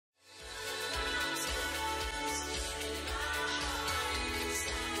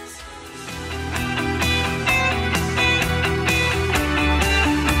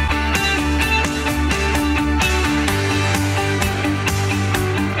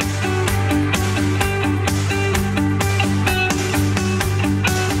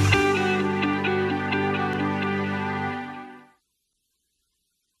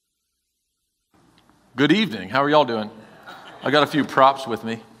Good evening. How are y'all doing? I got a few props with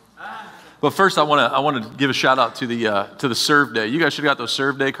me. But first, I want to give a shout out to the Serve Day. You guys should have got those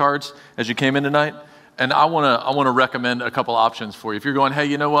Serve Day cards as you came in tonight. And I want to recommend a couple options for you. If you're going, hey,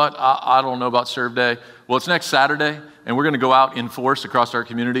 you know what? I don't know about Serve Day. Well, it's next Saturday, and we're going to go out in force across our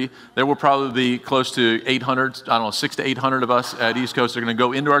community. There will probably be close to 800, 600 to 800 of us at East Coast are going to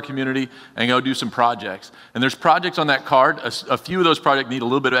go into our community and go do some projects. And there's projects on that card. A few of those projects need a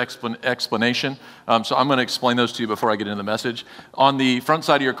little bit of explanation. So I'm going to explain those to you before I get into the message. On the front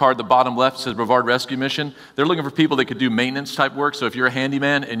side of your card, the bottom left says Brevard Rescue Mission. They're looking for people that could do maintenance type work. So if you're a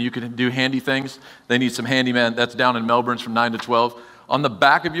handyman and you can do handy things, they need some handyman. That's down in Melbourne's from 9 to 12. On the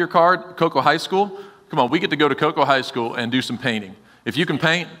back of your card, Cocoa High School. Come on, we get to go to Cocoa High School and do some painting. If you can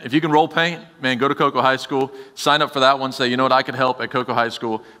paint, if you can roll paint, man, go to Cocoa High School, sign up for that one, say, you know what, I can help at Cocoa High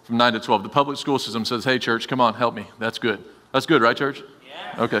School from 9 to 12. The public school system says, hey, church, come on, help me. That's good. That's good, right, church?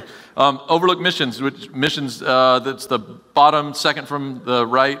 Yeah. Okay. Overlook Missions, that's the bottom second from the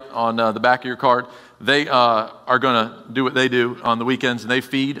right on the back of your card. They are going to do what they do on the weekends, and they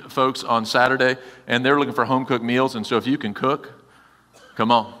feed folks on Saturday, and they're looking for home-cooked meals. And so if you can cook,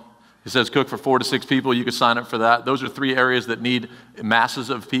 come on. It says cook for 4 to 6 people. You could sign up for that. Those are 3 areas that need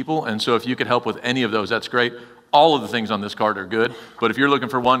masses of people. And so if you could help with any of those, that's great. All of the things on this card are good. But if you're looking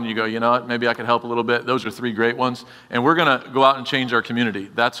for one and you go, you know what, maybe I could help a little bit, those are 3 great ones. And we're going to go out and change our community.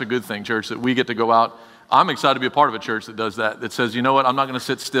 That's a good thing, church, that we get to go out. I'm excited to be a part of a church that does that, that says, you know what, I'm not going to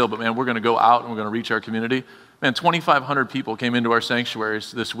sit still, but man, we're going to go out and we're going to reach our community. Man, 2,500 people came into our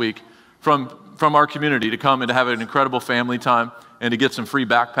sanctuaries this week from our community to come and to have an incredible family time and to get some free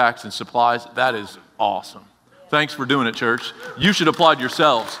backpacks and supplies. That is awesome. Thanks for doing it, church. You should applaud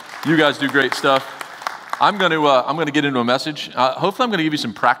yourselves. You guys do great stuff. I'm going to get into a message. Hopefully, I'm going to give you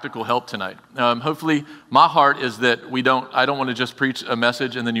some practical help tonight. Hopefully, my heart is that I don't want to just preach a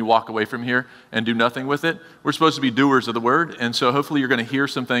message and then you walk away from here and do nothing with it. We're supposed to be doers of the word, and so hopefully you're going to hear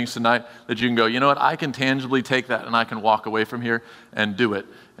some things tonight that you can go, you know what, I can tangibly take that and I can walk away from here and do it.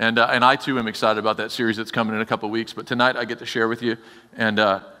 And I too am excited about that series that's coming in a couple weeks. But tonight I get to share with you, and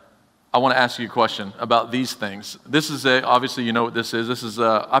I want to ask you a question about these things. This is obviously you know what this is. This is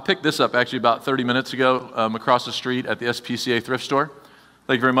I picked this up actually about 30 minutes ago across the street at the SPCA thrift store.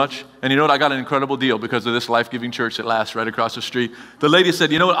 Thank you very much. And you know what? I got an incredible deal because of this life-giving church that lasts right across the street. The lady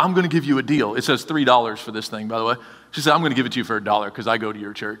said, you know what? I'm going to give you a deal. It says $3 for this thing, by the way. She said, I'm going to give it to you for $1 because I go to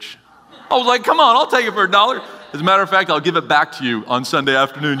your church. I was like, come on, I'll take it for $1. As a matter of fact, I'll give it back to you on Sunday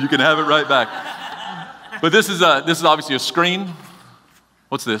afternoon. You can have it right back. But this is obviously a screen.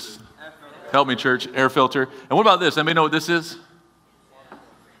 What's this? Help me, church. Air filter. And what about this? Anybody know what this is?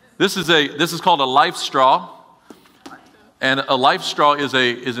 This is called a life straw. And a life straw is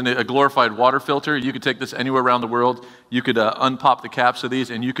a glorified water filter. You could take this anywhere around the world. You could unpop the caps of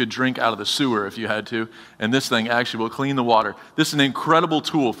these, and you could drink out of the sewer if you had to. And this thing actually will clean the water. This is an incredible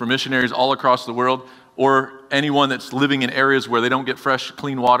tool for missionaries all across the world, or anyone that's living in areas where they don't get fresh,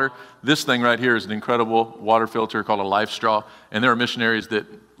 clean water. This thing right here is an incredible water filter called a life straw. And there are missionaries that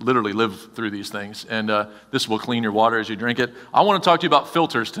literally live through these things. And this will clean your water as you drink it. I want to talk to you about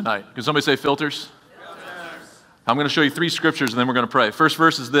filters tonight. Can somebody say filters? I'm going to show you 3 scriptures and then we're going to pray. First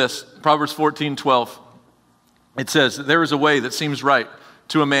verse is this, Proverbs 14:12. It says, there is a way that seems right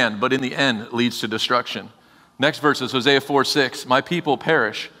to a man, but in the end leads to destruction. Next verse is Hosea 4:6. My people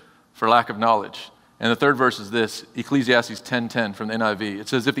perish for lack of knowledge. And the third verse is this, Ecclesiastes 10:10 from the NIV. It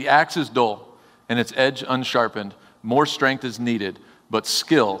says, if the axe is dull and its edge unsharpened, more strength is needed, but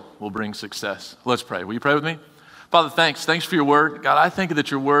skill will bring success. Let's pray. Will you pray with me? Father, thanks. Thanks for your word. God, I think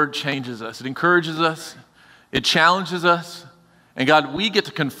that your word changes us. It encourages us. It challenges us. And God, we get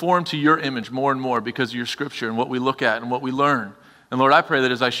to conform to your image more and more because of your scripture and what we look at and what we learn. And Lord, I pray that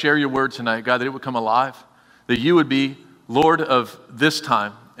as I share your word tonight, God, that it would come alive, that you would be Lord of this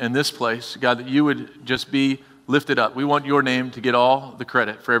time and this place. God, that you would just be lifted up. We want your name to get all the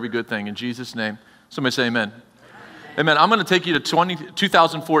credit for every good thing. In Jesus' name, somebody say amen. Amen. I'm going to take you to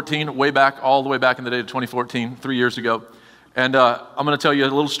 2014, all the way back in the day to 2014, 3 years ago. And I'm going to tell you a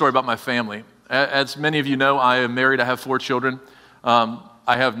little story about my family. As many of you know, I am married. I have 4 children. I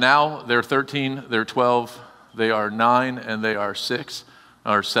have now, they're 13, they're 12, they are 9, and they are 6,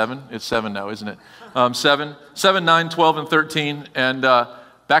 or 7. It's 7 now, isn't it? 7, 9, 12, and 13. And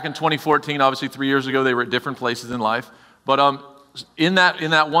back in 2014, obviously 3 years ago, they were at different places in life. But in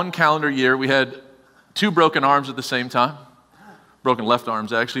that one calendar year, we had 2 broken arms at the same time. Broken left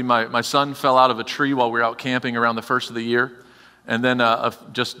arms, actually. My son fell out of a tree while we were out camping around the first of the year. And then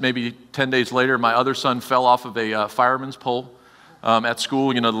just maybe 10 days later, my other son fell off of a fireman's pole at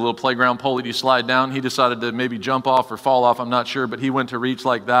school, the little playground pole that you slide down. He decided to maybe jump off or fall off, I'm not sure, but he went to reach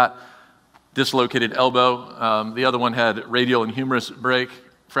like that, dislocated elbow. The other one had radial and humerus break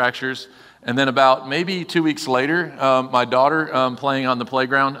fractures. And then about maybe 2 weeks later, my daughter, playing on the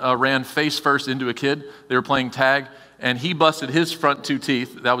playground, ran face first into a kid. They were playing tag, and he busted his front 2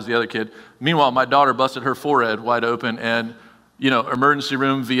 teeth. That was the other kid. Meanwhile, my daughter busted her forehead wide open, and, emergency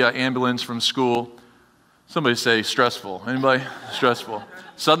room via ambulance from school. Somebody say stressful. Anybody? Stressful.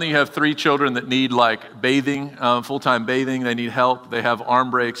 Suddenly you have 3 children that need bathing, full-time bathing. They need help. They have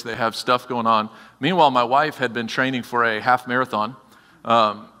arm breaks. They have stuff going on. Meanwhile, my wife had been training for a half marathon.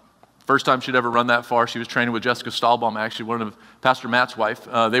 First time she'd ever run that far. She was training with Jessica Stahlbaum, actually, one of Pastor Matt's wife.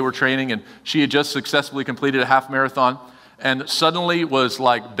 They were training, and she had just successfully completed a half marathon, and suddenly was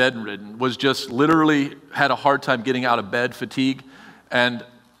bedridden, was just literally had a hard time getting out of bed, fatigue, and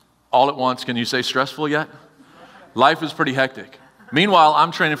all at once, can you say stressful yet? Life is pretty hectic. Meanwhile,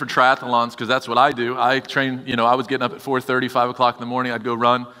 I'm training for triathlons because that's what I do. I train, I was getting up at 4:30, 5 o'clock in the morning. I'd go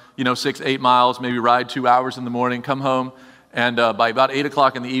run, 6, 8 miles, maybe ride 2 hours in the morning, come home. And by about 8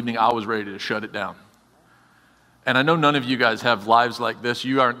 o'clock in the evening, I was ready to shut it down. And I know none of you guys have lives like this.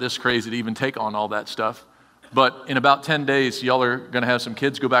 You aren't this crazy to even take on all that stuff. But in about 10 days, y'all are going to have some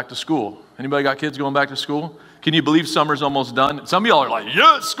kids go back to school. Anybody got kids going back to school? Can you believe summer's almost done? Some of y'all are like,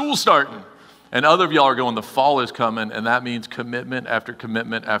 yes, school's starting. And other of y'all are going, the fall is coming, and that means commitment after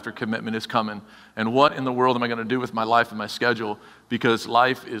commitment after commitment is coming. And what in the world am I going to do with my life and my schedule? Because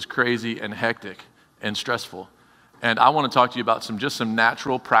life is crazy and hectic and stressful. And I want to talk to you about some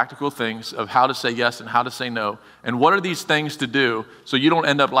natural, practical things of how to say yes and how to say no. And what are these things to do so you don't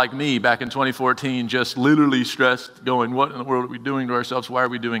end up like me back in 2014, just literally stressed, going, what in the world are we doing to ourselves? Why are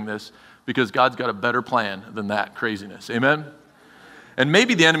we doing this? Because God's got a better plan than that craziness. Amen? And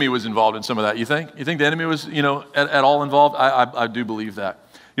maybe the enemy was involved in some of that, you think? You think the enemy was, at all involved? I do believe that.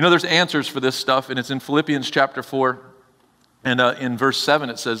 There's answers for this stuff, and it's in Philippians chapter 4. And in verse 7,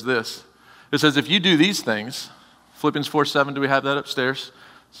 it says this. It says, if you do these things... Philippians 4:7, do we have that upstairs?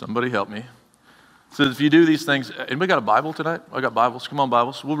 Somebody help me. It says, if you do these things, anybody got a Bible tonight? I got Bibles. Come on,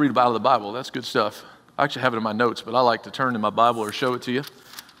 Bibles. We'll read out of the Bible. That's good stuff. I actually have it in my notes, but I like to turn to my Bible or show it to you.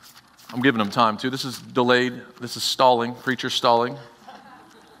 I'm giving them time, too. This is delayed. This is stalling, preacher stalling.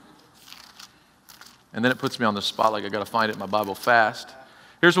 And then it puts me on the spot like I got to find it in my Bible fast.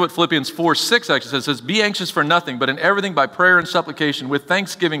 Here's what Philippians 4:6 actually says. It says, be anxious for nothing, but in everything by prayer and supplication, with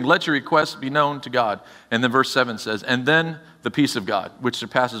thanksgiving, let your requests be known to God. And then verse 7 says, and then the peace of God, which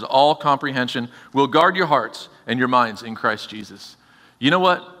surpasses all comprehension, will guard your hearts and your minds in Christ Jesus. You know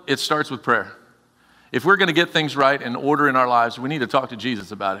what? It starts with prayer. If we're going to get things right and order in our lives, we need to talk to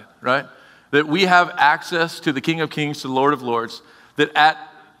Jesus about it, right? That we have access to the King of Kings, to the Lord of Lords, that at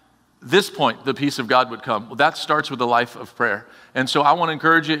this point, the peace of God would come. Well, that starts with a life of prayer. And so I want to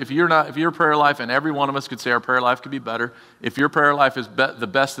encourage you, if your prayer life, and every one of us could say our prayer life could be better, if your prayer life is the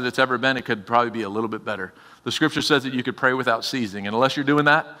best that it's ever been, it could probably be a little bit better. The scripture says that you could pray without ceasing, and unless you're doing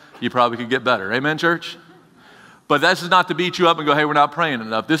that, you probably could get better. Amen, church? But this is not to beat you up and go, hey, we're not praying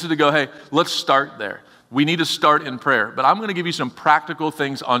enough. This is to go, hey, let's start there. We need to start in prayer. But I'm going to give you some practical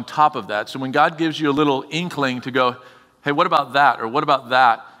things on top of that. So when God gives you a little inkling to go, hey, what about that? Or what about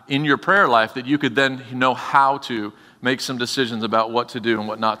that? In your prayer life, that you could then know how to make some decisions about what to do and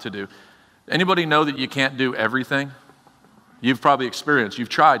what not to do. Anybody know that you can't do everything? You've probably experienced, you've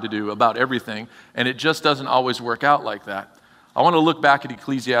tried to do about everything, and it just doesn't always work out like that. I want to look back at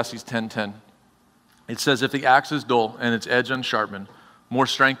Ecclesiastes 10:10. It says, if the axe is dull and its edge unsharpened, more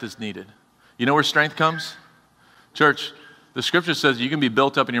strength is needed. You know where strength comes? Church, the scripture says you can be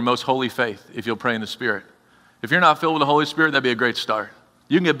built up in your most holy faith if you'll pray in the Spirit. If you're not filled with the Holy Spirit, that'd be a great start.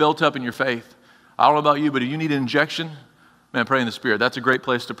 You can get built up in your faith. I don't know about you, but if you need an injection, man, pray in the Spirit. That's a great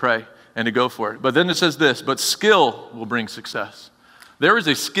place to pray and to go for it. But then it says this, but skill will bring success. There is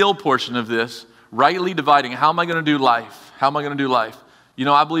a skill portion of this, rightly dividing. How am I going to do life? How am I going to do life?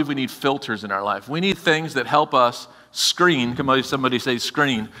 I believe we need filters in our life. We need things that help us screen. Come on, somebody say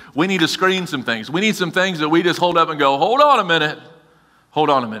screen. We need to screen some things. We need some things that we just hold up and go, hold on a minute. Hold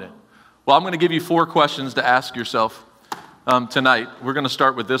on a minute. Well, I'm going to give you 4 questions to ask yourself. Tonight, we're going to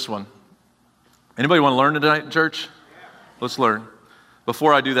start with this one. Anybody want to learn tonight in church? Let's learn.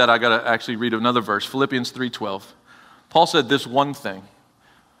 Before I do that, I got to actually read another verse, Philippians 3:12. Paul said this one thing.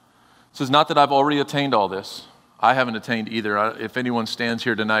 It says, not that I've already attained all this. I haven't attained either. If anyone stands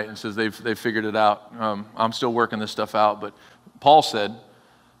here tonight and says they've figured it out, I'm still working this stuff out. But Paul said,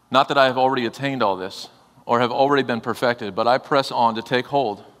 not that I have already attained all this or have already been perfected, but I press on to take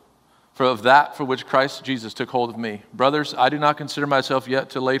hold of that for which Christ Jesus took hold of me. Brothers, I do not consider myself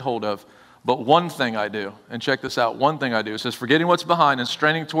yet to lay hold of, but one thing I do. And check this out, one thing I do. It says, forgetting what's behind and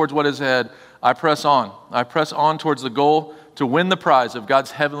straining towards what is ahead, I press on. I press on towards the goal to win the prize of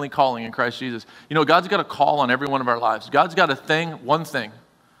God's heavenly calling in Christ Jesus. You know, God's got a call on every one of our lives. God's got a thing, one thing.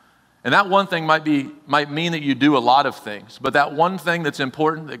 And that one thing might mean that you do a lot of things. But that one thing that's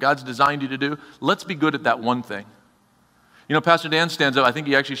important that God's designed you to do, let's be good at that one thing. You know, Pastor Dan stands up, I think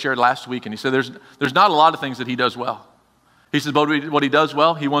he actually shared last week, and he said there's not a lot of things that he does well. He says, but what he does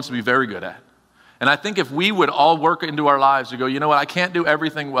well, he wants to be very good at. And I think if we would all work into our lives to go, you know what, I can't do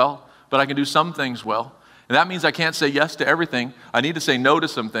everything well, but I can do some things well. And that means I can't say yes to everything. I need to say no to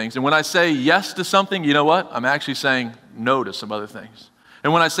some things. And when I say yes to something, you know what? I'm actually saying no to some other things.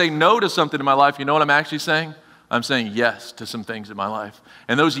 And when I say no to something in my life, you know what I'm actually saying? I'm saying yes to some things in my life.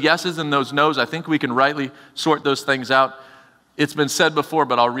 And those yeses and those nos, I think we can rightly sort those things out. It's been said before,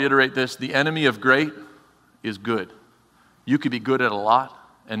 but I'll reiterate this. The enemy of great is good. You could be good at a lot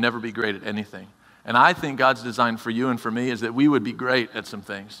and never be great at anything. And I think God's design for you and for me is that we would be great at some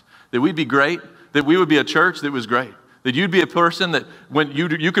things. That we'd be great, that we would be a church that was great. That you'd be a person that when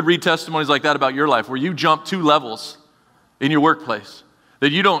you could read testimonies like that about your life, where you jump 2 levels in your workplace. That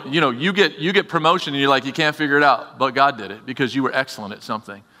you don't, you get promotion and you're like, you can't figure it out, but God did it because you were excellent at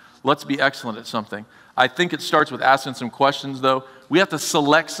something. Let's be excellent at something. I think it starts with asking some questions, though. We have to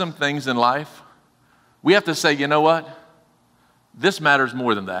select some things in life. We have to say, you know what? This matters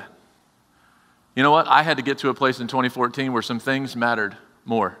more than that. You know what? I had to get to a place in 2014 where some things mattered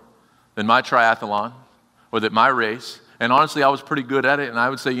more than my triathlon or than my race. And honestly, I was pretty good at it, and I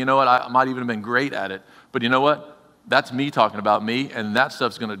would say, you know what? I might even have been great at it. But you know what? That's me talking about me, and that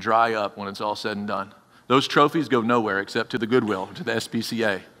stuff's going to dry up when it's all said and done. Those trophies go nowhere except to the Goodwill, to the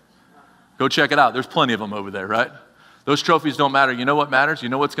SPCA. Go check it out. There's plenty of them over there, right? Those trophies don't matter. You know what matters? You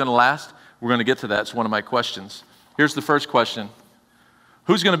know what's going to last? We're going to get to that. It's one of my questions. Here's the first question.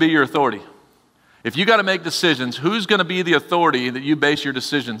 Who's going to be your authority? If you got to make decisions, who's going to be the authority that you base your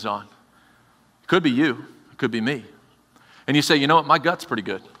decisions on? It could be you. It could be me. And you say, you know what? My gut's pretty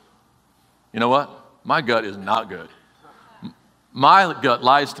good. You know what? My gut is not good. My gut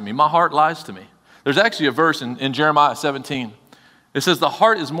lies to me. My heart lies to me. There's actually a verse in Jeremiah 17. It says, the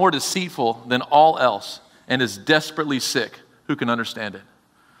heart is more deceitful than all else and is desperately sick. Who can understand it?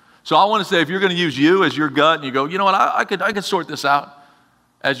 So I want to say, if you're going to use you as your gut and you go, you know what, I could sort this out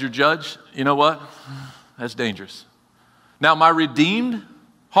as your judge, you know what? That's dangerous. Now, my redeemed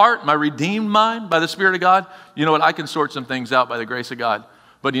heart, my redeemed mind by the Spirit of God, you know what? I can sort some things out by the grace of God.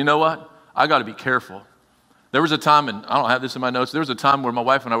 But you know what? I got to be careful. There was a time, and I don't have this in my notes, there was a time where my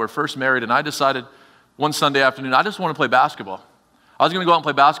wife and I were first married, and I decided one Sunday afternoon, I just want to play basketball. I was going to go out and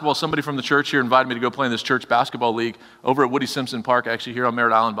play basketball. Somebody from the church here invited me to go play in this church basketball league over at Woody Simpson Park, actually here on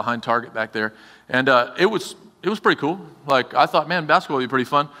Merritt Island behind Target back there. And it was pretty cool. Like, I thought, man, basketball would be pretty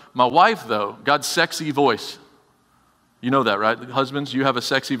fun. My wife, though, God's sexy voice. You know that, right? Husbands, you have a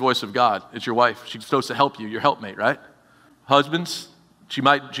sexy voice of God. It's your wife. She's supposed to help you, your helpmate, right? Husbands, she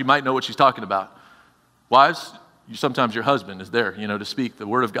might know what she's talking about. Wives, sometimes your husband is there, to speak the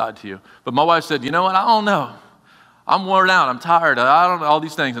word of God to you. But my wife said, you know what? I don't know. I'm worn out. I'm tired. I don't know all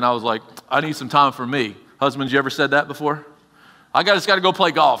these things. And I was like, I need some time for me. Husbands, you ever said that before? I just got to go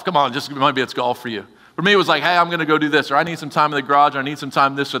play golf. Come on, maybe it's golf for you. For me, it was like, hey, I'm going to go do this, or I need some time in the garage, or I need some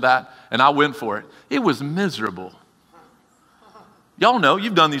time this or that, and I went for it. It was miserable. Y'all know,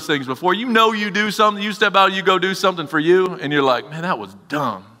 you've done these things before. You know you do something, you step out, you go do something for you, and you're like, man, that was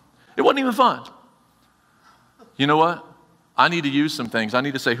dumb. It wasn't even fun. You know what? I need to use some things. I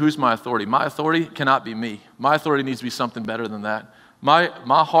need to say, who's my authority? My authority cannot be me. My authority needs to be something better than that. My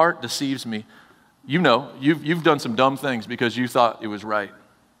heart deceives me. You know, you've done some dumb things because you thought it was right.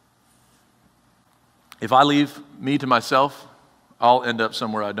 If I leave me to myself, I'll end up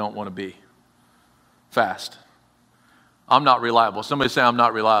somewhere I don't want to be. Fast. I'm not reliable. Somebody say I'm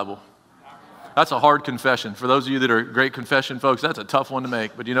not reliable. That's a hard confession. For those of you that are great confession folks, that's a tough one to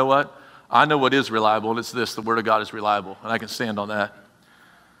make. But you know what? I know what is reliable, and it's this. The Word of God is reliable, and I can stand on that.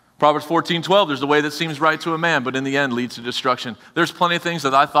 Proverbs 14:12, there's a way that seems right to a man, but in the end leads to destruction. There's plenty of things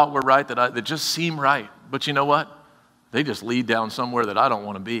that I thought were right that just seem right. But you know what? They just lead down somewhere that I don't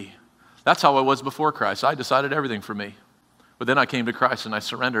want to be. That's how I was before Christ. I decided everything for me. But then I came to Christ and I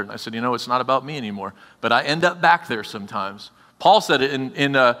surrendered. And I said, it's not about me anymore. But I end up back there sometimes. Paul said it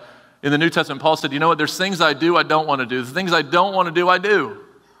in the New Testament. Paul said, you know what? There's things I do I don't want to do. The things I don't want to do, I do.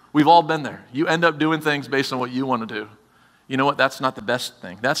 We've all been there. You end up doing things based on what you want to do. You know what? That's not the best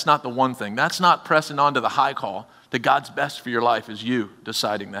thing. That's not the one thing. That's not pressing on to the high call. To God's best for your life is you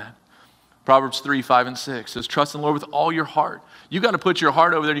deciding that. Proverbs 3:5-6 says, trust in the Lord with all your heart. You got to put your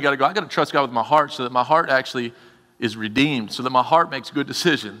heart over there and you got to go, I got to trust God with my heart so that my heart actually is redeemed, so that my heart makes good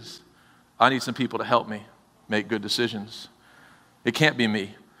decisions. I need some people to help me make good decisions. It can't be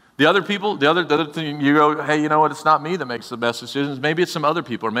me. The other people, the other thing, you go, hey, you know what? It's not me that makes the best decisions. Maybe it's some other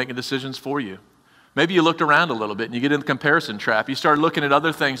people are making decisions for you. Maybe you looked around a little bit and you get in the comparison trap. You start looking at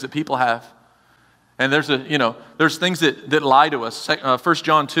other things that people have. And there's things that lie to us. 1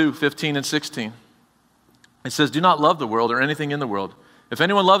 John 2, 15 and 16. It says, do not love the world or anything in the world. If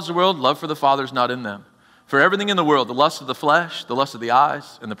anyone loves the world, love for the Father is not in them. For everything in the world, the lust of the flesh, the lust of the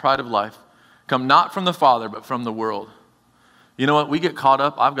eyes, and the pride of life, come not from the Father, but from the world. You know what? We get caught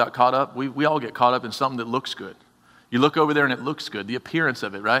up. I've got caught up. We all get caught up in something that looks good. You look over there and it looks good. The appearance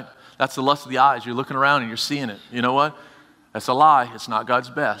of it, right? That's the lust of the eyes. You're looking around and you're seeing it. You know what? That's a lie. It's not God's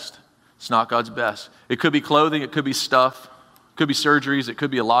best. It's not God's best. It could be clothing. It could be stuff. It could be surgeries. It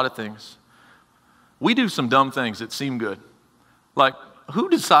could be a lot of things. We do some dumb things that seem good. Like, who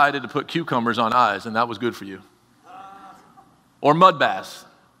decided to put cucumbers on eyes and that was good for you? Or mud baths.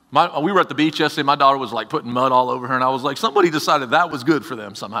 We were at the beach yesterday. My daughter was like putting mud all over her, and I was like, somebody decided that was good for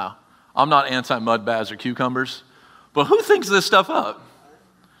them somehow. I'm not anti-mud baths or cucumbers, but who thinks this stuff up?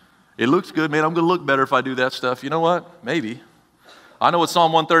 It looks good, man. I'm going to look better if I do that stuff. You know what? Maybe. I know what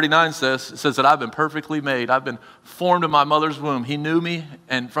Psalm 139 says. It says that I've been perfectly made. I've been formed in my mother's womb. He knew me,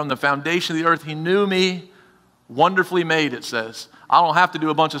 and from the foundation of the earth, he knew me, wonderfully made, it says. I don't have to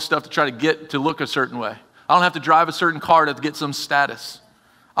do a bunch of stuff to try to get to look a certain way. I don't have to drive a certain car to get some status.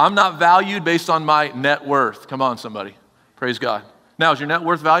 I'm not valued based on my net worth. Come on, somebody. Praise God. Now, is your net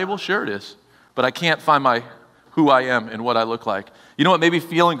worth valuable? Sure it is. But I can't find who I am and what I look like. You know what made me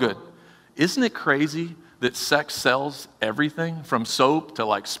feeling good? Isn't it crazy that sex sells everything from soap to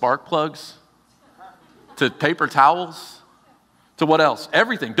like spark plugs to paper towels to what else?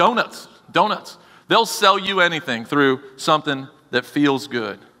 Everything. Donuts. They'll sell you anything through something that feels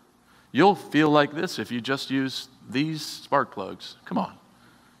good. You'll feel like this if you just use these spark plugs. Come on.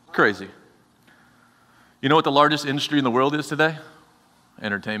 Crazy. You know what the largest industry in the world is today?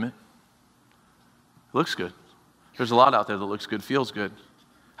 Entertainment. It looks good. There's a lot out there that looks good, feels good.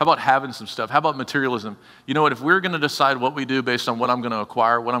 How about having some stuff? How about materialism? You know what? If we're going to decide what we do based on what I'm going to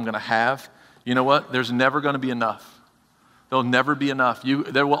acquire, what I'm going to have, you know what? There's never going to be enough. There'll never be enough.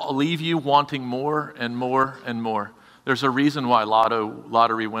 There will leave you wanting more and more and more. There's a reason why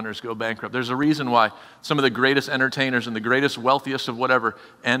lottery winners go bankrupt. There's a reason why some of the greatest entertainers and the greatest, wealthiest of whatever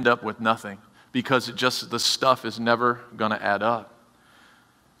end up with nothing. Because the stuff is never going to add up.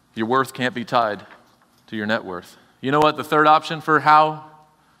 Your worth can't be tied to your net worth. You know what? The third option for how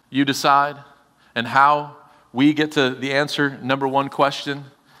you decide and how we get to the answer, number one question,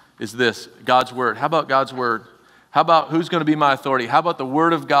 is this: God's Word. How about God's Word? How about who's going to be my authority? How about the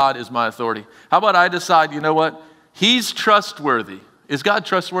Word of God is my authority? How about I decide, you know what? He's trustworthy. Is God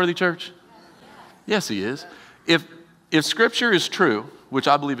trustworthy, church? Yes, he is. If Scripture is true, which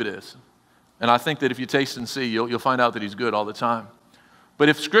I believe it is, and I think that if you taste and see, you'll find out that he's good all the time. But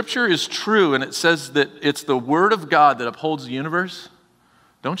if Scripture is true and it says that it's the Word of God that upholds the universe,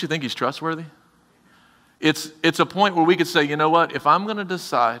 don't you think he's trustworthy? It's a point where we could say, you know what? If I'm going to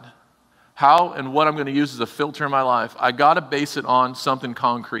decide how and what I'm going to use as a filter in my life, I got to base it on something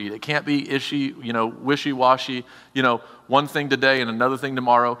concrete. It can't be wishy-washy, one thing today and another thing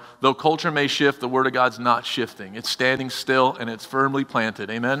tomorrow. Though culture may shift, the Word of God's not shifting. It's standing still and it's firmly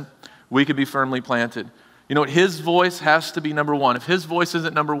planted. Amen? We can be firmly planted. You know what? His voice has to be number one. If his voice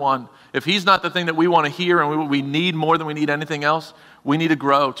isn't number one, if he's not the thing that we want to hear and we need more than we need anything else, we need to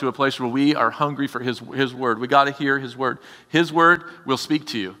grow to a place where we are hungry for his word. We got to hear his word. His word will speak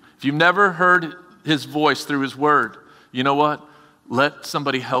to you. If you've never heard his voice through his word, you know what? Let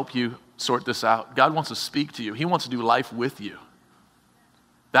somebody help you sort this out. God wants to speak to you. He wants to do life with you.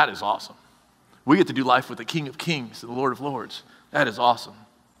 That is awesome. We get to do life with the King of Kings, the Lord of Lords. That is awesome.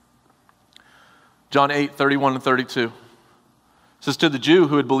 John 8, 31 and 32. It says, to the Jew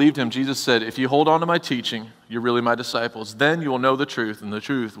who had believed him, Jesus said, if you hold on to my teaching, you're really my disciples. Then you will know the truth, and the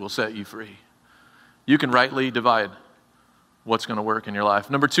truth will set you free. You can rightly divide what's going to work in your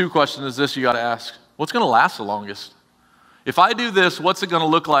life. Number two question is this you got to ask. What's going to last the longest? If I do this, what's it going to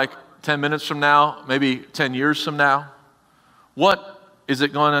look like 10 minutes from now, maybe 10 years from now? What is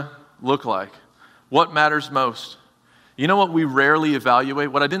it going to look like? What matters most? You know what we rarely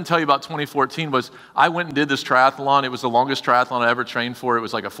evaluate? What I didn't tell you about 2014 was I went and did this triathlon. It was the longest triathlon I ever trained for. It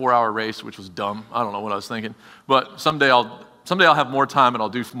was like a 4-hour race, which was dumb. I don't know what I was thinking. But someday I'll have more time and I'll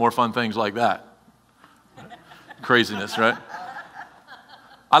do more fun things like that. Craziness, right?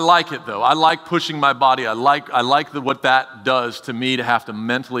 I like it though. I like pushing my body. I like what that does to me to have to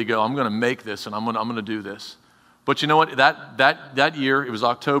mentally go, I'm going to make this and I'm going to do this. But you know what? That year, it was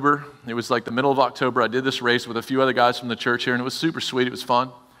October. It was like the middle of October. I did this race with a few other guys from the church here, and it was super sweet. It was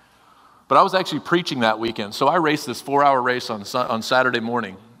fun. But I was actually preaching that weekend. So I raced this 4-hour race on Saturday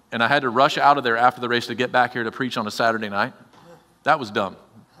morning. and I had to rush out of there after the race to get back here to preach on a Saturday night. That was dumb.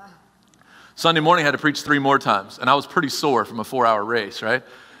 Sunday morning, I had to preach 3 more times, and I was pretty sore from a 4-hour race, right?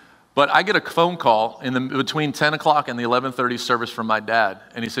 But I get a phone call between 10 o'clock and the 11:30 service from my dad,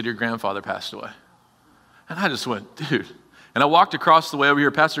 and he said, your grandfather passed away. And I just went, dude. And I walked across the way over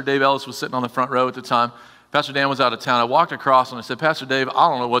here. Pastor Dave Ellis was sitting on the front row at the time. Pastor Dan was out of town. I walked across and I said, Pastor Dave, I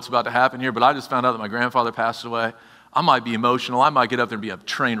don't know what's about to happen here, but I just found out that my grandfather passed away. I might be emotional. I might get up there and be a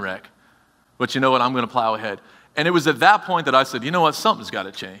train wreck. But you know what? I'm going to plow ahead. And it was at that point that I said, you know what? Something's got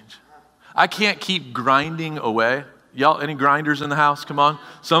to change. I can't keep grinding away. Y'all, any grinders in the house? Come on.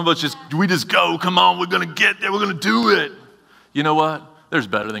 Some of us we just go. Come on, we're going to get there. We're going to do it. You know what? There's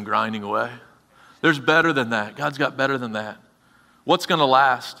better than grinding away. There's better than that. God's got better than that. What's going to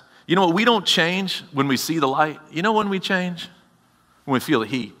last? You know what? We don't change when we see the light. You know when we change? When we feel the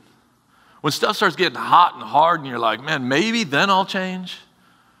heat. When stuff starts getting hot and hard and you're like, man, maybe then I'll change.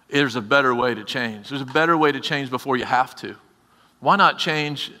 There's a better way to change. There's a better way to change before you have to. Why not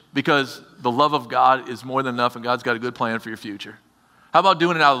change? Because the love of God is more than enough and God's got a good plan for your future. How about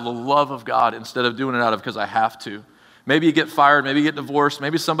doing it out of the love of God instead of doing it out of because I have to? Maybe you get fired, maybe you get divorced,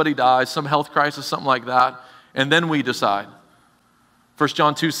 maybe somebody dies, some health crisis, something like that, and then we decide. 1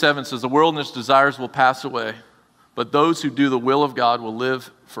 John 2:7 says, the world and its desires will pass away, but those who do the will of God will live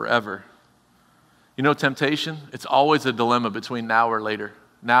forever. You know, temptation, it's always a dilemma between now or later.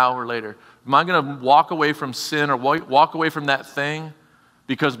 Now or later. Am I going to walk away from sin or walk away from that thing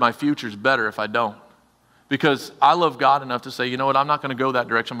because my future's better if I don't? Because I love God enough to say, you know what, I'm not going to go that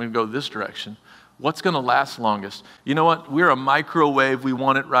direction, I'm going to go this direction. What's going to last longest? You know what, we're a microwave, we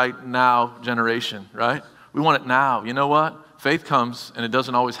want it right now generation, right? We want it now. You know what? Faith comes and it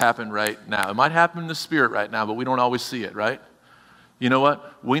doesn't always happen right now. It might happen in the spirit right now, but we don't always see it, right? You know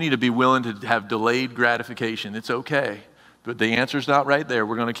what? We need to be willing to have delayed gratification. It's okay. But the answer's not right there.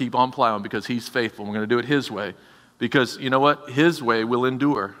 We're going to keep on plowing because he's faithful. We're going to do it his way. Because you know what? His way will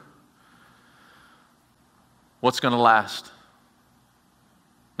endure. What's going to last?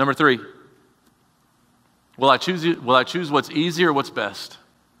 Number 3. Will I choose what's easy or what's best?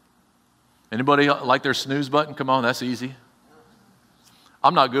 Anybody like their snooze button? Come on, that's easy.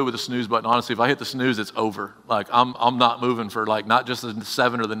 I'm not good with the snooze button. Honestly, if I hit the snooze, it's over. Like I'm not moving for not just the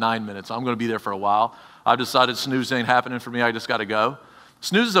 7 or the 9 minutes. I'm going to be there for a while. I've decided snooze ain't happening for me. I just got to go.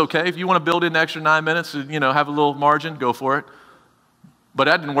 Snooze is okay. If you want to build in an extra 9 minutes, have a little margin, go for it. But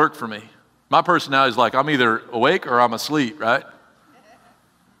that didn't work for me. My personality is like I'm either awake or I'm asleep, right?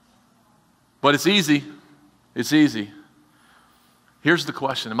 But it's easy. It's easy. Here's the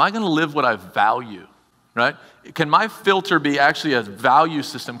question. Am I going to live what I value, right? Can my filter be actually a value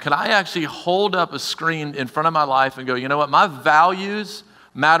system? Can I actually hold up a screen in front of my life and go, you know what? My values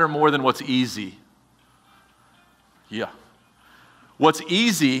matter more than what's easy. Yeah. What's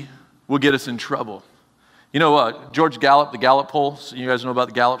easy will get us in trouble. You know, George Gallup, the Gallup poll, so you guys know about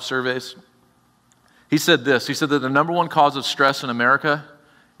the Gallup surveys? He said this. He said that the number one cause of stress in America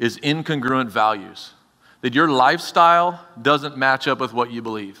is incongruent values. That your lifestyle doesn't match up with what you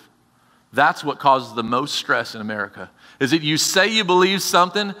believe. That's what causes the most stress in America. Is that you say you believe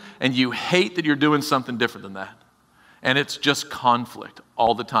something and you hate that you're doing something different than that. And it's just conflict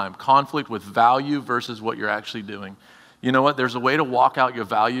all the time. Conflict with value versus what you're actually doing. You know what? There's a way to walk out your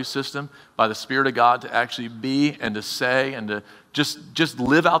value system by the Spirit of God to actually be and to say and to just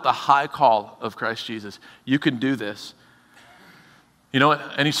live out the high call of Christ Jesus. You can do this. You know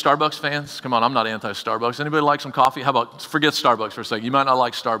what? Any Starbucks fans? Come on, I'm not anti-Starbucks. Anybody like some coffee? How about, forget Starbucks for a second. You might not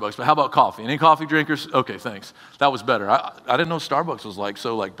like Starbucks, but how about coffee? Any coffee drinkers? Okay, thanks. That was better. I didn't know Starbucks was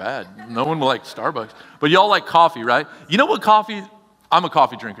so bad. No one liked Starbucks. But y'all like coffee, right? You know what coffee? I'm a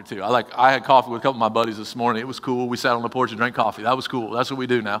coffee drinker too. I had coffee with a couple of my buddies this morning. It was cool. We sat on the porch and drank coffee. That was cool. That's what we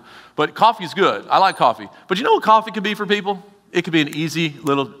do now. But coffee's good. I like coffee. But you know what coffee could be for people? It could be an easy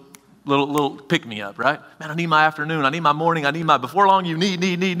little pick-me-up, right? Man, I need my afternoon. I need my morning. I need my before long you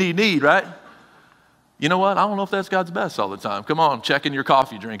need, right? You know what? I don't know if that's God's best all the time. Come on, checking your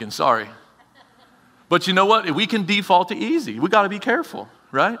coffee drinking. Sorry. But you know what? We can default to easy. We got to be careful,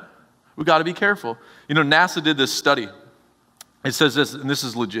 right? We got to be careful. You know, NASA did this study. It says this, and this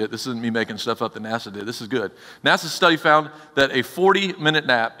is legit. This isn't me making stuff up that NASA did. This is good. NASA's study found that a 40-minute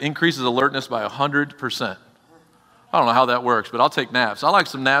nap increases alertness by 100%. I don't know how that works, but I'll take naps. I like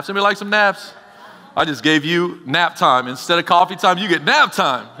some naps. Anybody like some naps? I just gave you nap time. Instead of coffee time, you get nap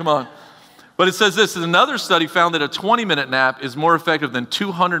time. Come on. But it says this. Another study found that a 20-minute nap is more effective than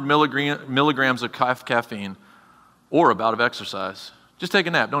 200 milligrams of caffeine or a bout of exercise. Just take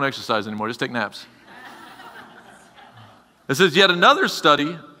a nap. Don't exercise anymore. Just take naps. It says yet another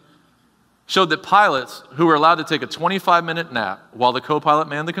study showed that pilots who were allowed to take a 25-minute nap while the co-pilot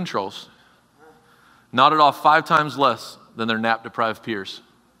manned the controls nodded off 5 times less than their nap-deprived peers.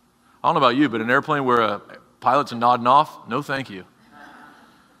 I don't know about you, but an airplane where pilots are nodding off, no thank you.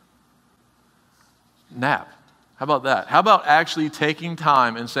 Nap. How about that? How about actually taking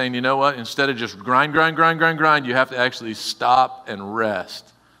time and saying, you know what, instead of just grind, you have to actually stop and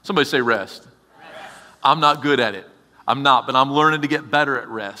rest. Somebody say rest. I'm not good at it. I'm not, but I'm learning to get better at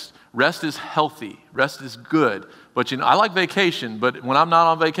rest. Rest is healthy. Rest is good. But I like vacation, but when I'm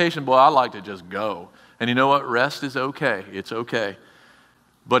not on vacation, boy, I like to just go. And you know what? Rest is okay. It's okay.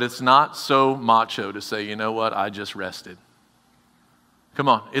 But it's not so macho to say, you know what? I just rested. Come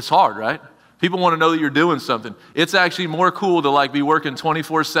on. It's hard, right? People want to know that you're doing something. It's actually more cool to be working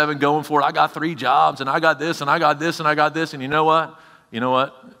 24/7 going for it. I got 3 jobs and I got this and I got this and I got this. And you know what?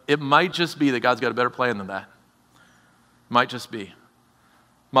 It might just be that God's got a better plan than that. Might just be.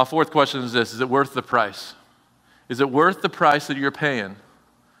 My 4th question is this. Is it worth the price? Is it worth the price that you're paying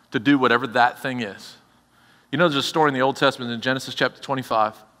to do whatever that thing is? There's a story in the Old Testament in Genesis chapter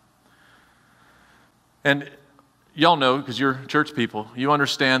 25. And y'all know, because you're church people, you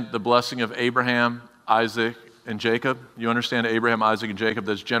understand the blessing of Abraham, Isaac, and Jacob. You understand Abraham, Isaac, and Jacob.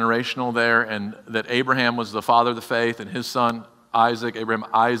 That's generational there, and that Abraham was the father of the faith, and his son Isaac, Abraham,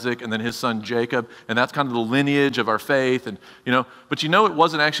 Isaac, and then his son Jacob. And that's kind of the lineage of our faith. And but it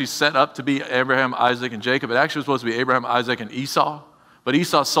wasn't actually set up to be Abraham, Isaac, and Jacob. It actually was supposed to be Abraham, Isaac, and Esau. But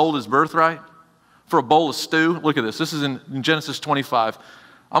Esau sold his birthright for a bowl of stew. Look at this. This is in Genesis 25.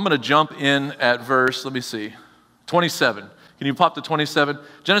 I'm going to jump in at verse, 27. Can you pop to 27?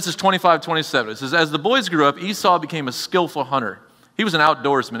 Genesis 25:27. It says, as the boys grew up, Esau became a skillful hunter. He was an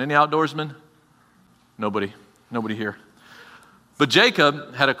outdoorsman. Any outdoorsmen? Nobody here. But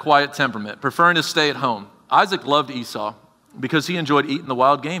Jacob had a quiet temperament, preferring to stay at home. Isaac loved Esau because he enjoyed eating the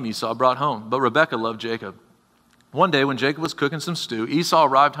wild game Esau brought home, but Rebekah loved Jacob. One day when Jacob was cooking some stew, Esau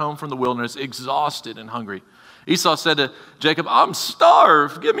arrived home from the wilderness exhausted and hungry. Esau said to Jacob, I'm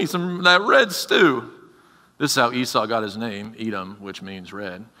starved. Give me some of that red stew. This is how Esau got his name, Edom, which means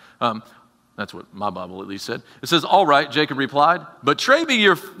red. That's what my Bible at least said. It says, all right, Jacob replied, but trade me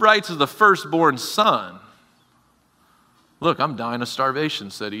your rights as the firstborn son. Look, I'm dying of starvation,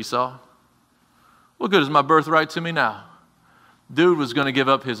 said Esau. What good is my birthright to me now? Dude was going to give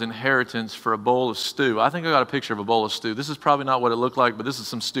up his inheritance for a bowl of stew. I think I got a picture of a bowl of stew. This is probably not what it looked like, but this is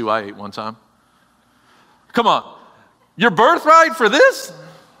some stew I ate one time. Come on. Your birthright for this?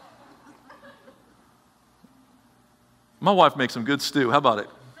 My wife makes some good stew. How about it?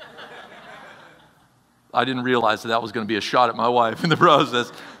 I didn't realize that was going to be a shot at my wife in the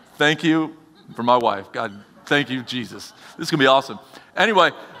process. Thank you for my wife. God, thank you, Jesus. This is going to be awesome.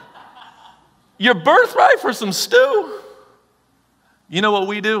 Anyway, your birthright for some stew? You know what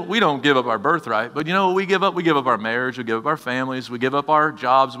we do? We don't give up our birthright, but you know what we give up? We give up our marriage, we give up our families, we give up our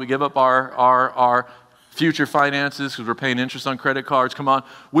jobs, we give up our future finances because we're paying interest on credit cards. Come on.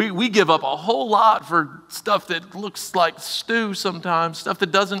 We give up a whole lot for stuff that looks like stew sometimes, stuff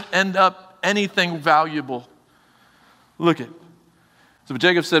that doesn't end up anything valuable. Look at. So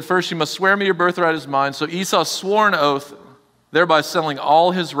Jacob said, first you must swear me your birthright is mine. So Esau swore an oath, thereby selling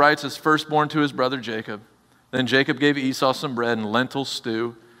all his rights as firstborn to his brother Jacob. Then Jacob gave Esau some bread and lentil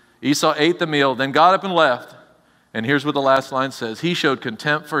stew. Esau ate the meal, then got up and left. And here's what the last line says. He showed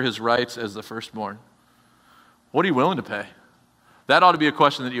contempt for his rights as the firstborn. What are you willing to pay? That ought to be a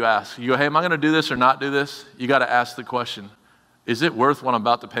question that you ask. You go, hey, am I going to do this or not do this? You got to ask the question, is it worth what I'm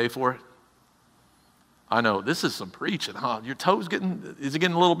about to pay for it? I know, this is some preaching, huh? Your toes is it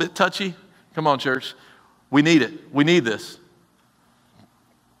getting a little bit touchy? Come on, church. We need it. We need this.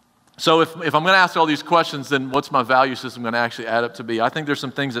 So if I'm going to ask all these questions, then what's my value system going to actually add up to be? I think there's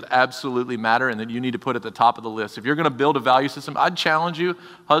some things that absolutely matter and that you need to put at the top of the list. If you're going to build a value system, I'd challenge you,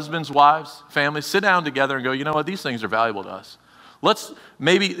 husbands, wives, families, sit down together and go, you know what, these things are valuable to us.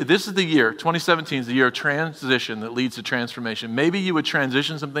 Maybe this is the year, 2017 is the year of transition that leads to transformation. Maybe you would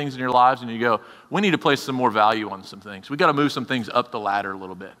transition some things in your lives and you go, we need to place some more value on some things. We got to move some things up the ladder a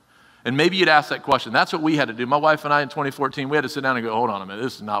little bit. And maybe you'd ask that question. That's what we had to do. My wife and I in 2014, we had to sit down and go, hold on a minute,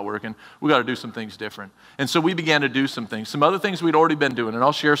 this is not working. We got to do some things different. And so we began to do some things. Some other things we'd already been doing, and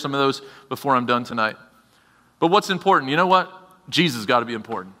I'll share some of those before I'm done tonight. But what's important? You know what? Jesus got to be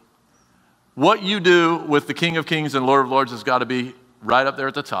important. What you do with the King of Kings and Lord of Lords has got to be right up there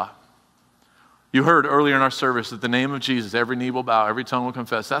at the top. You heard earlier in our service that the name of Jesus, every knee will bow, every tongue will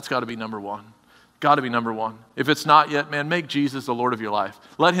confess. That's got to be number one. Got to be number one. If it's not yet, man, make Jesus the Lord of your life.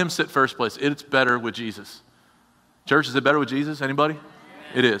 Let him sit first place. It's better with Jesus. Church, is it better with Jesus? Anybody?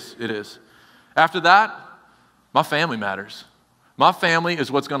 It is. It is. After that, my family matters. My family is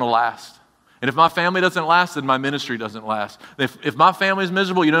what's going to last. And if my family doesn't last, then my ministry doesn't last. If my family is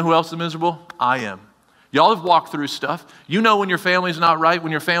miserable, you know who else is miserable? I am. Y'all have walked through stuff. You know when your family's not right,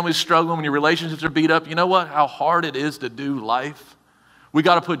 when your family's struggling, when your relationships are beat up. You know what? How hard it is to do life. We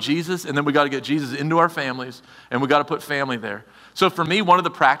got to put Jesus, and then we got to get Jesus into our families, and we got to put family there. So for me, one of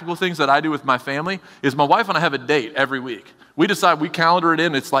the practical things that I do with my family is my wife and I have a date every week. We decide, we calendar it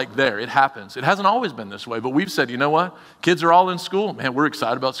in, it's like there, it happens. It hasn't always been this way, but we've said, you know what? Kids are all in school. Man, we're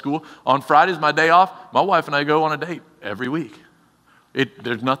excited about school. On Fridays, my day off, my wife and I go on a date every week.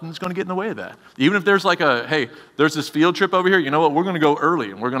 There's nothing that's going to get in the way of that. Even if there's hey, there's this field trip over here, you know what? We're going to go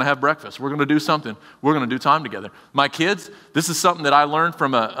early and we're going to have breakfast. We're going to do something. We're going to do time together. My kids, this is something that I learned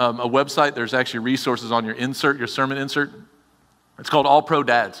from a website. There's actually resources on your sermon insert. It's called All Pro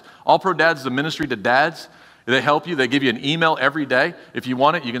Dads. All Pro Dads is a ministry to dads. They help you. They give you an email every day. If you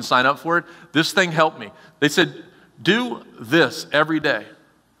want it, you can sign up for it. This thing helped me. They said, do this every day.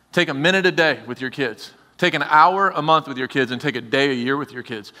 Take a minute a day with your kids. Take an hour a month with your kids and take a day a year with your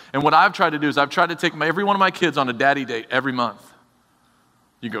kids. And what I've tried to do is I've tried to take every one of my kids on a daddy date every month.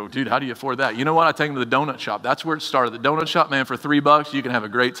 You go, dude, how do you afford that? You know what? I take them to the donut shop. That's where it started. The donut shop, man, for $3, you can have a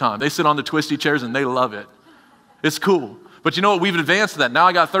great time. They sit on the twisty chairs and they love it. It's cool. But you know what? We've advanced to that. Now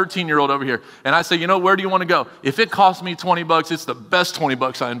I got a 13-year-old over here. And I say, you know, where do you want to go? If it costs me $20, it's the best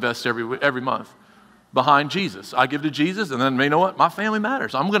 $20 I invest every month behind Jesus. I give to Jesus, and then you know what? My family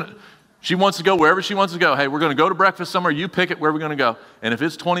matters. She wants to go wherever she wants to go. Hey, we're going to go to breakfast somewhere. You pick it where we're going to go. And if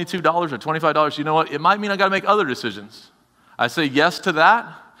it's $22 or $25, you know what? It might mean I got to make other decisions. I say yes to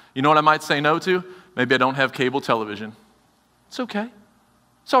that. You know what I might say no to? Maybe I don't have cable television. It's okay.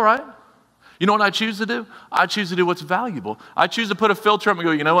 It's all right. You know what I choose to do? I choose to do what's valuable. I choose to put a filter up and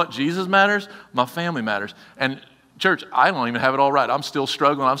go, you know what? Jesus matters. My family matters. And church, I don't even have it all right. I'm still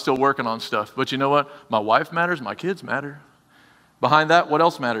struggling. I'm still working on stuff. But you know what? My wife matters. My kids matter. Behind that, what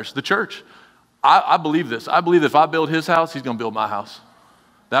else matters? The church. I believe this. I believe if I build his house, he's going to build my house.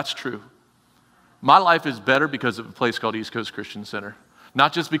 That's true. My life is better because of a place called East Coast Christian Center.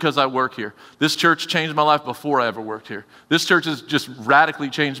 Not just because I work here. This church changed my life before I ever worked here. This church has just radically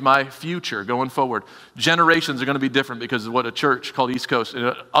changed my future going forward. Generations are going to be different because of what a church called East Coast,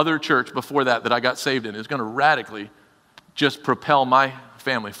 and other church before that I got saved in, is going to radically just propel my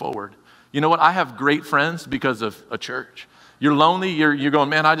family forward. You know what? I have great friends because of a church. You're lonely, you're going,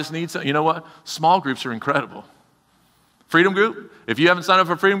 man, I just need some. You know what? Small groups are incredible. Freedom group, if you haven't signed up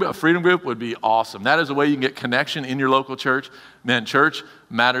for a freedom group would be awesome. That is a way you can get connection in your local church. Man, church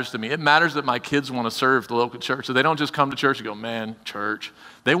matters to me. It matters that my kids want to serve the local church. So they don't just come to church and go, man, church.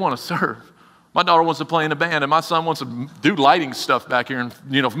 They want to serve. My daughter wants to play in a band, and my son wants to do lighting stuff back here and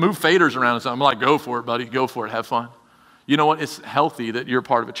move faders around and something. I'm like, go for it, buddy. Go for it. Have fun. You know what? It's healthy that you're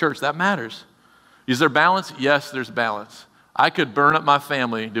part of a church. That matters. Is there balance? Yes, there's balance. I could burn up my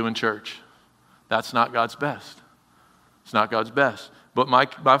family doing church. That's not God's best. It's not God's best. But my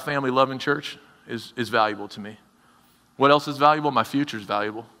family loving church is valuable to me. What else is valuable? My future is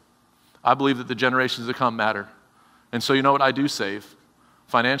valuable. I believe that the generations to come matter. And so you know what? I do save.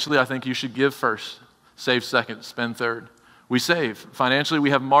 Financially, I think you should give first, save second, spend third. We save. Financially, we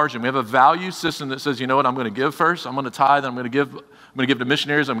have margin. We have a value system that says, you know what? I'm going to give first. I'm going to tithe. I'm going to give to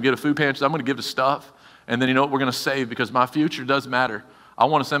missionaries. I'm going to give to food pantries. I'm going to give to stuff. And then you know what? We're going to save because my future does matter. I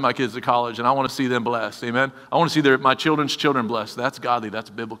want to send my kids to college, and I want to see them blessed. Amen? I want to see my children's children blessed. That's godly. That's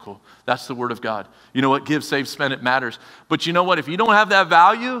biblical. That's the Word of God. You know what? Give, save, spend. It matters. But you know what? If you don't have that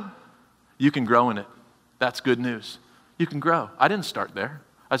value, you can grow in it. That's good news. You can grow. I didn't start there.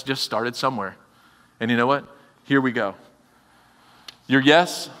 I just started somewhere. And you know what? Here we go. Your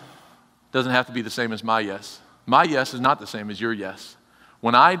yes doesn't have to be the same as my yes. My yes is not the same as your yes.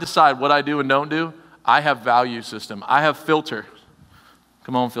 When I decide what I do and don't do, I have value system. I have filter.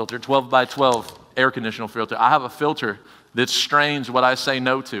 Come on, filter. 12 by 12 air conditioner filter. I have a filter that strains what I say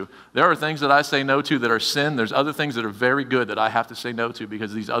no to. There are things that I say no to that are sin. There's other things that are very good that I have to say no to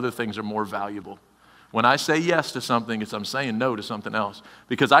because these other things are more valuable. When I say yes to something, I'm saying no to something else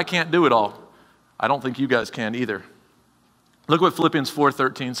because I can't do it all. I don't think you guys can either. Look what Philippians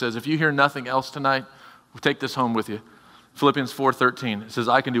 4:13 says. If you hear nothing else tonight, take this home with you. Philippians 4:13. It says,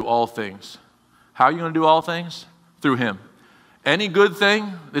 I can do all things. How are you going to do all things? Through Him. Any good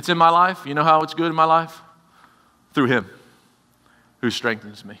thing that's in my life, you know how it's good in my life? Through Him who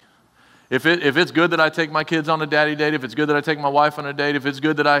strengthens me. If it's good that I take my kids on a daddy date, if it's good that I take my wife on a date, if it's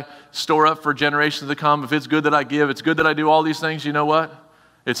good that I store up for generations to come, if it's good that I give, it's good that I do all these things, you know what?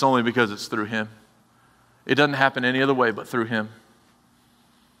 It's only because it's through Him. It doesn't happen any other way but through Him.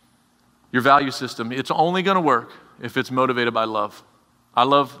 Your value system, it's only going to work if it's motivated by love. I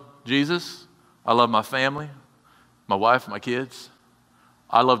love Jesus. I love my family, my wife, my kids.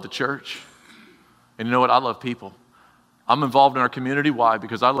 I love the church. And you know what? I love people. I'm involved in our community. Why?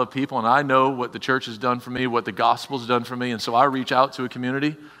 Because I love people and I know what the church has done for me, what the gospel's done for me. And so I reach out to a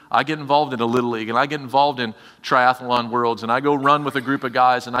community. I get involved in a little league and I get involved in triathlon worlds and I go run with a group of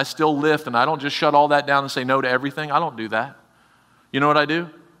guys and I still lift and I don't just shut all that down and say no to everything. I don't do that. You know what I do?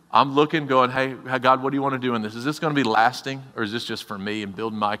 I'm looking, going, hey, God, what do you want to do in this? Is this going to be lasting or is this just for me and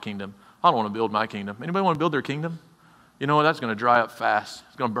building my kingdom? I don't want to build my kingdom. Anybody want to build their kingdom? You know what? That's going to dry up fast.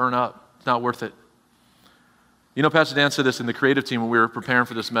 It's going to burn up. It's not worth it. You know, Pastor Dan said this in the creative team when we were preparing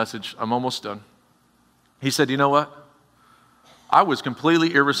for this message. I'm almost done. He said, you know what? I was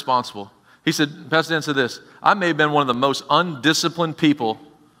completely irresponsible. He said, Pastor Dan said this, I may have been one of the most undisciplined people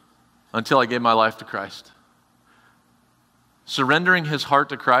until I gave my life to Christ. Surrendering his heart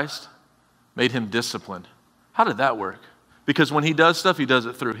to Christ made him disciplined. How did that work? Because when he does stuff, he does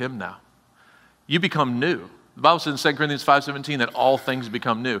it through him now. You become new. The Bible says in 2 Corinthians 5:17 that all things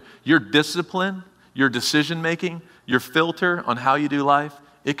become new. Your discipline, your decision-making, your filter on how you do life,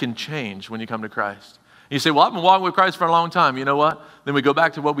 it can change when you come to Christ. And you say, well, I've been walking with Christ for a long time. You know what? Then we go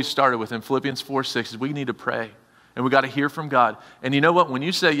back to what we started with in Philippians 4:6 is we need to pray. And we got to hear from God. And you know what? When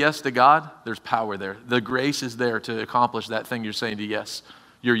you say yes to God, there's power there. The grace is there to accomplish that thing you're saying to yes,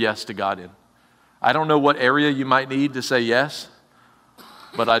 your yes to God in. I don't know what area you might need to say yes,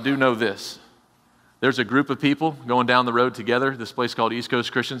 but I do know this. There's a group of people going down the road together, this place called East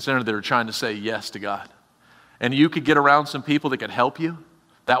Coast Christian Center, that are trying to say yes to God. And you could get around some people that could help you.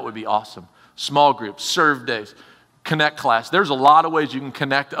 That would be awesome. Small groups, serve days, connect class. There's a lot of ways you can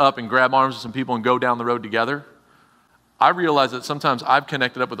connect up and grab arms with some people and go down the road together. I realize that sometimes I've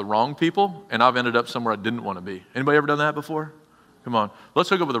connected up with the wrong people and I've ended up somewhere I didn't want to be. Anybody ever done that before? Come on. Let's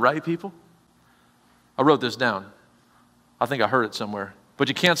hook up with the right people. I wrote this down. I think I heard it somewhere. But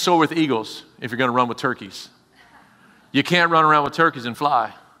you can't soar with eagles if you're going to run with turkeys. You can't run around with turkeys and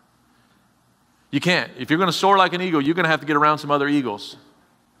fly. You can't. If you're going to soar like an eagle, you're going to have to get around some other eagles.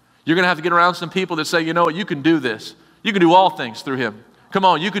 You're going to have to get around some people that say, you know what, you can do this. You can do all things through him. Come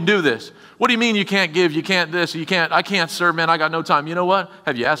on, you can do this. What do you mean you can't give? You can't this, you can't, I can't serve, man, I got no time. You know what?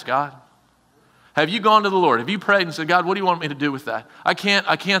 Have you asked God? Have you gone to the Lord? Have you prayed and said, God, what do you want me to do with that? I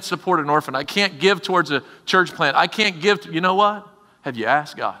can't support an orphan. I can't give towards a church plant. I can't give, you know what? Have you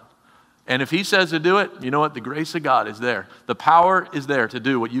asked God? And if he says to do it, you know what? The grace of God is there. The power is there to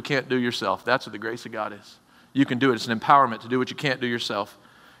do what you can't do yourself. That's what the grace of God is. You can do it. It's an empowerment to do what you can't do yourself.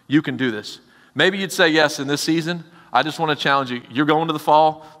 You can do this. Maybe you'd say yes in this season. I just want to challenge you. You're going to the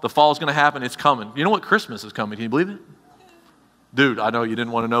fall. The fall is going to happen. It's coming. You know what? Christmas is coming. Can you believe it? Dude, I know you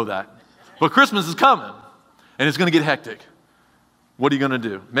didn't want to know that. But Christmas is coming. And it's going to get hectic. What are you going to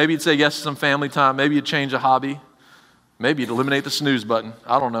do? Maybe you'd say yes to some family time. Maybe you'd change a hobby. Maybe you'd eliminate the snooze button.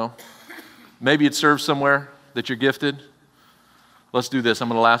 I don't know. Maybe you'd serve somewhere that you're gifted. Let's do this. I'm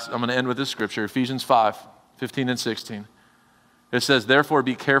going to end with this scripture, Ephesians 5:15 and 16. It says, therefore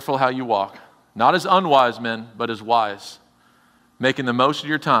be careful how you walk, not as unwise men, but as wise, making the most of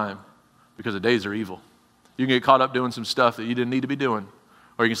your time because the days are evil. You can get caught up doing some stuff that you didn't need to be doing.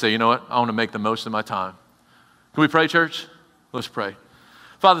 Or you can say, you know what? I want to make the most of my time. Can we pray, church? Let's pray.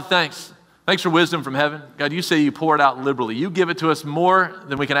 Father, thanks. Thanks for wisdom from heaven. God, you say you pour it out liberally. You give it to us more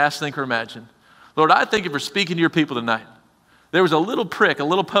than we can ask, think, or imagine. Lord, I thank you for speaking to your people tonight. There was a little prick, a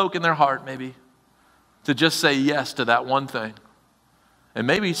little poke in their heart maybe to just say yes to that one thing. And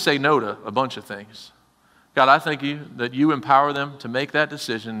maybe say no to a bunch of things. God, I thank you that you empower them to make that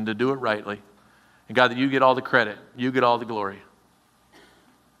decision, to do it rightly. And God, that you get all the credit. You get all the glory.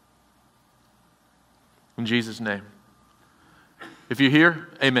 In Jesus' name. If you're here,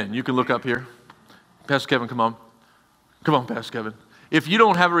 amen. You can look up here. Pastor Kevin, come on. Come on, Pastor Kevin. If you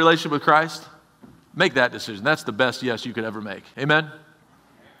don't have a relationship with Christ, make that decision. That's the best yes you could ever make. Amen?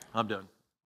 I'm done.